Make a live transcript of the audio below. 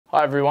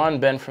Hi everyone,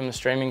 Ben from the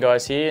Streaming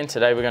Guys here, and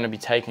today we're going to be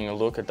taking a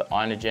look at the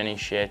INOGENI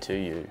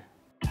SHARE2U.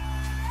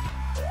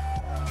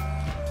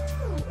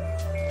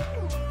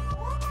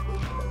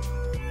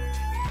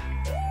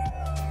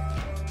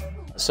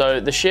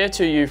 So the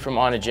SHARE2U from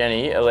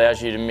INOGENI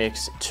allows you to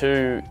mix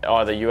two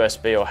either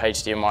USB or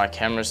HDMI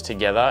cameras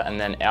together and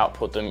then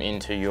output them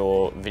into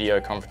your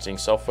video conferencing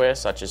software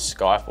such as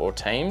Skype or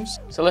Teams.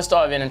 So let's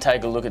dive in and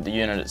take a look at the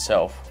unit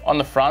itself. On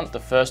the front, the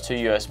first two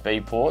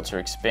USB ports are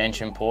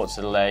expansion ports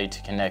that allow you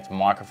to connect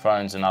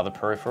microphones and other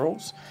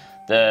peripherals.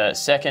 The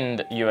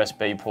second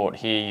USB port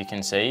here you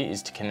can see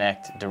is to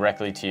connect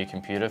directly to your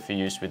computer for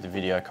use with the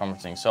video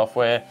conferencing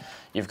software.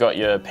 You've got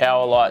your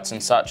power lights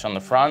and such on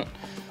the front.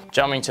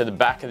 Jumping to the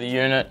back of the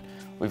unit,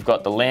 we've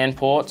got the LAN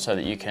port so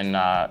that you can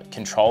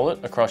control it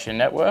across your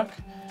network.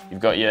 You've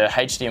got your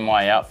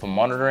HDMI out for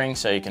monitoring,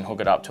 so you can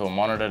hook it up to a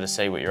monitor to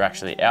see what you're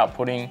actually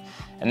outputting.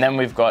 And then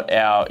we've got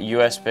our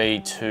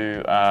USB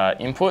to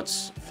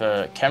inputs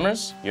for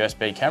cameras,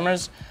 USB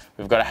cameras.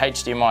 We've got a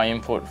HDMI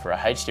input for a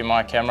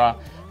HDMI camera,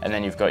 and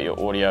then you've got your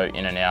audio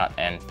in and out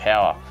and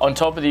power. On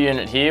top of the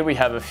unit here, we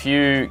have a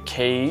few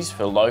keys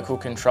for local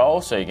control,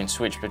 so you can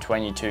switch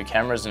between your two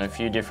cameras and a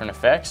few different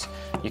effects.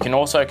 You can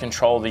also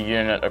control the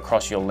unit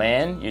across your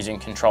LAN using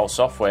control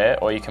software,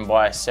 or you can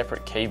buy a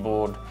separate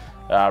keyboard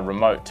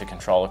remote to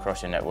control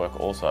across your network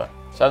also.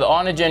 So the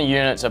INOGENI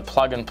units are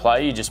plug and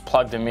play. You just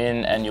plug them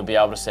in and you'll be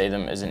able to see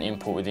them as an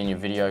input within your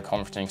video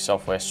conferencing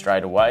software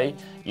straight away.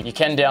 You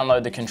can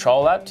download the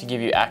control app to give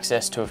you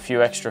access to a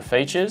few extra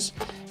features,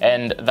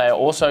 and they are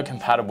also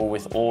compatible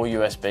with all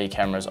USB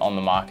cameras on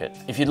the market.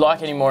 If you'd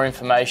like any more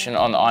information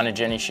on the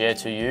INOGENI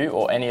SHARE2U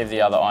or any of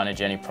the other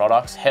INOGENI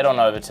products, head on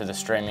over to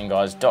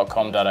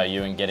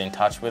thestreamingguys.com.au and get in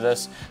touch with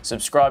us.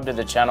 Subscribe to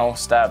the channel,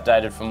 stay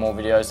updated for more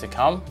videos to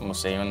come, and we'll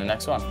see you in the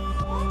next one.